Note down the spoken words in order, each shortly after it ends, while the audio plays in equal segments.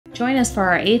Join us for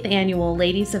our 8th annual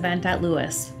ladies event at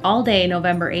Lewis, all day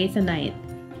November 8th and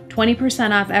 9th.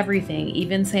 20% off everything,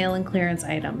 even sale and clearance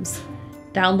items.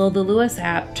 Download the Lewis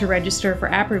app to register for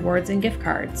app rewards and gift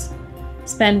cards.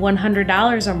 Spend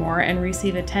 $100 or more and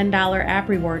receive a $10 app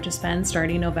reward to spend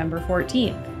starting November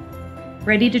 14th.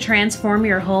 Ready to transform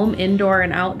your home indoor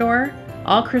and outdoor?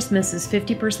 All Christmas is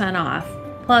 50% off,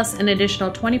 plus an additional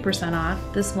 20% off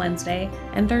this Wednesday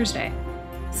and Thursday.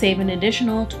 Save an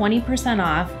additional 20%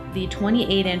 off the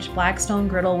 28-inch Blackstone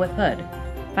griddle with hood.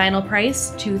 Final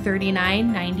price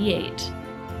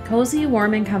 $239.98. Cozy,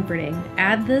 warm, and comforting.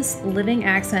 Add this Living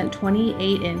Accent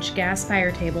 28-inch gas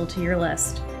fire table to your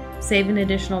list. Save an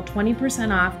additional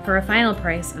 20% off for a final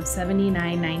price of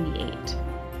 $79.98.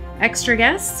 Extra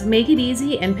guests? Make it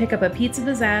easy and pick up a Pizza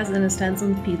Pizzazz and a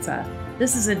Stenson's Pizza.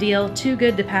 This is a deal too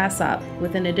good to pass up,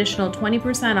 with an additional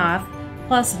 20% off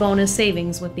plus bonus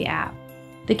savings with the app.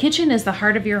 The kitchen is the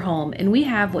heart of your home, and we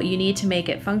have what you need to make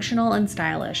it functional and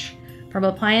stylish. From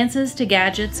appliances to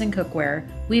gadgets and cookware,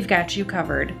 we've got you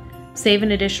covered. Save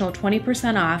an additional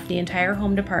 20% off the entire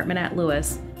home department at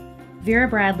Lewis. Vera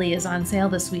Bradley is on sale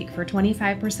this week for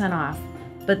 25% off,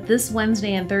 but this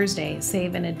Wednesday and Thursday,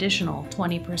 save an additional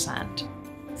 20%.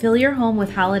 Fill your home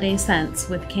with holiday scents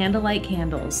with Candlelight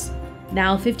Candles.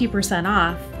 Now 50%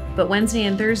 off, but Wednesday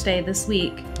and Thursday this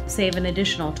week, save an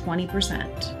additional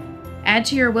 20%. Add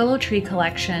to your Willow Tree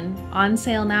collection, on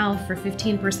sale now for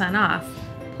 15% off.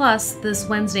 Plus, this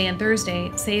Wednesday and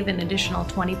Thursday, save an additional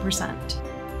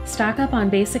 20%. Stock up on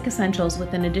basic essentials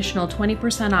with an additional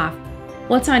 20% off.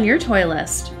 What's on your toy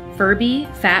list? Furby,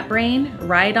 Fat Brain,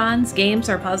 ride-ons, games,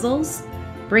 or puzzles?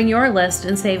 Bring your list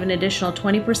and save an additional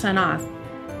 20% off.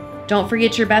 Don't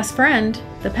forget your best friend.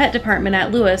 The pet department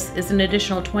at Lewis is an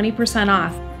additional 20%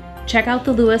 off. Check out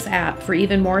the Lewis app for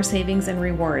even more savings and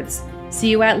rewards. See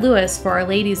you at Lewis for our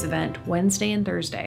ladies event Wednesday and Thursday.